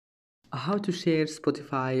how to share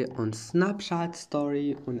Spotify on Snapchat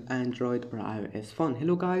story on Android or iOS phone.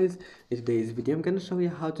 Hello guys, in today's video I'm gonna show you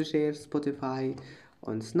how to share Spotify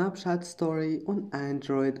on Snapchat story on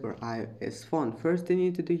Android or iOS phone. First thing you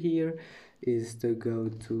need to do here is to go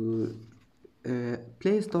to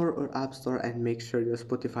Play Store or App Store and make sure your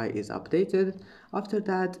Spotify is updated. After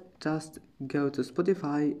that, just go to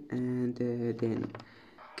Spotify and then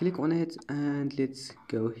click on it, and let's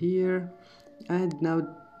go here. And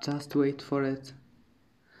now just wait for it.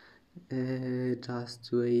 Just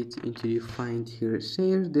wait until you find here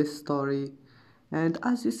share this story, and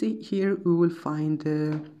as you see here we will find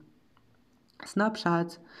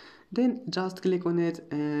Snapchat. Then just click on it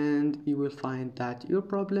and you will find that your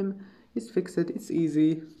problem is fixed. It's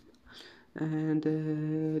easy. And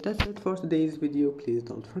that's it for today's video. Please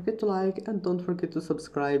don't forget to like and don't forget to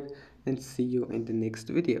subscribe, and see you in the next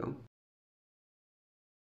video.